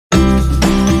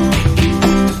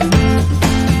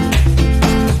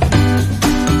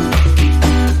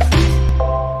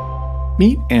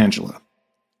Meet Angela.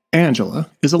 Angela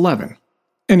is 11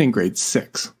 and in grade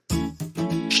 6.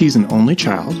 She's an only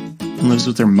child and lives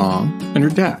with her mom and her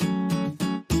dad.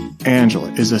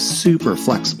 Angela is a super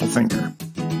flexible thinker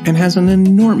and has an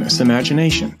enormous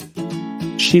imagination.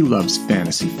 She loves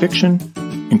fantasy fiction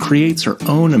and creates her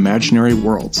own imaginary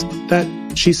worlds that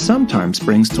she sometimes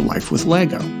brings to life with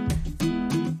Lego.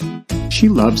 She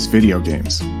loves video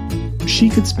games. She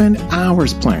could spend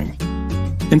hours playing,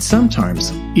 and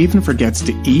sometimes even forgets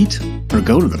to eat or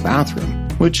go to the bathroom,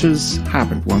 which has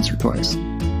happened once or twice.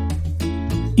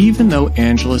 Even though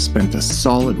Angela spent a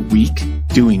solid week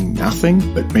doing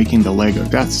nothing but making the Lego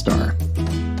Death Star,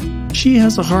 she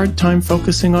has a hard time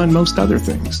focusing on most other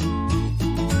things.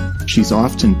 She's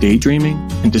often daydreaming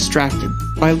and distracted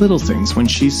by little things when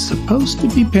she's supposed to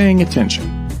be paying attention.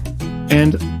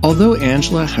 And although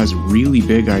Angela has really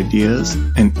big ideas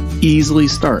and easily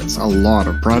starts a lot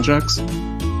of projects,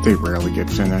 they rarely get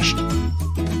finished.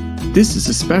 This is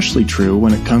especially true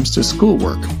when it comes to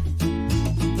schoolwork.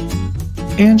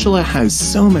 Angela has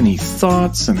so many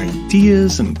thoughts and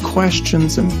ideas and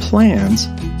questions and plans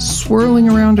swirling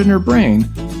around in her brain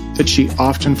that she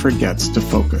often forgets to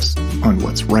focus on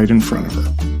what's right in front of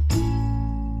her.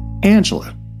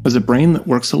 Angela has a brain that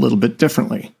works a little bit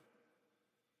differently.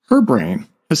 Her brain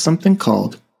has something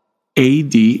called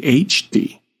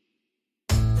ADHD.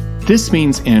 This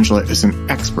means Angela is an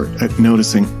expert at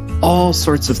noticing all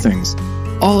sorts of things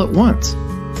all at once.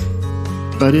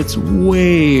 But it's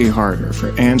way harder for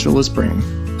Angela's brain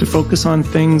to focus on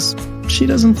things she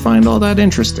doesn't find all that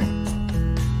interesting.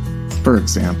 For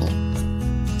example,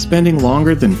 spending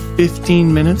longer than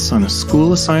 15 minutes on a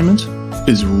school assignment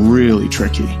is really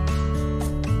tricky.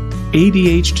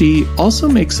 ADHD also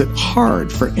makes it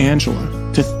hard for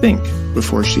Angela to think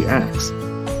before she acts.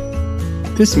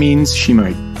 This means she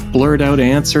might blurt out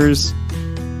answers,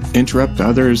 interrupt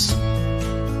others,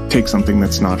 take something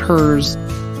that's not hers,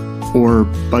 or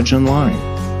budge in line.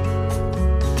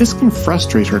 This can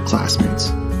frustrate her classmates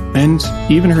and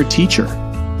even her teacher.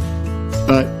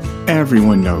 But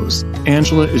everyone knows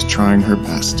Angela is trying her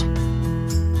best.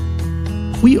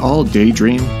 We all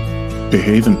daydream,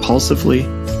 behave impulsively,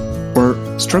 or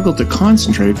struggle to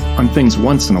concentrate on things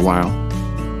once in a while.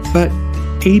 But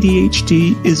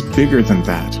ADHD is bigger than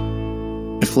that.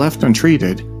 If left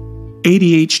untreated,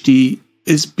 ADHD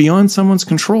is beyond someone's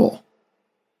control.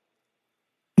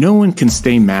 No one can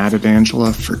stay mad at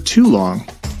Angela for too long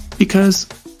because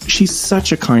she's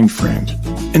such a kind friend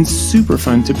and super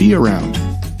fun to be around.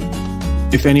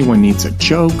 If anyone needs a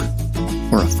joke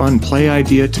or a fun play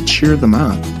idea to cheer them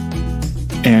up,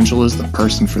 Angela's the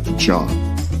person for the job.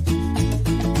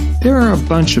 There are a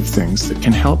bunch of things that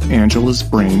can help Angela's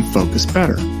brain focus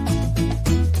better.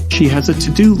 She has a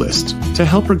to-do list to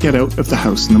help her get out of the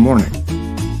house in the morning.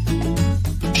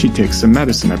 She takes some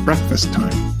medicine at breakfast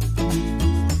time.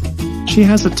 She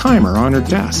has a timer on her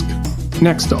desk,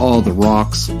 next to all the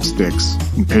rocks, sticks,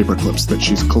 and paper clips that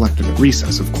she's collected at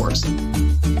recess, of course.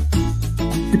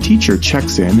 Her teacher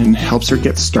checks in and helps her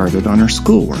get started on her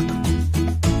schoolwork.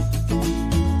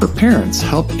 Her parents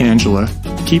help Angela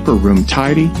keep her room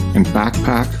tidy and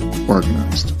backpack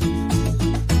organized.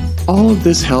 All of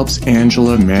this helps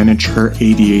Angela manage her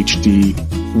ADHD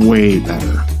way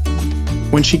better.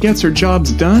 When she gets her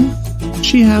jobs done,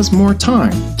 she has more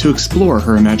time to explore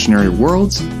her imaginary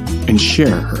worlds and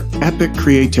share her epic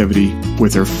creativity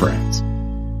with her friends.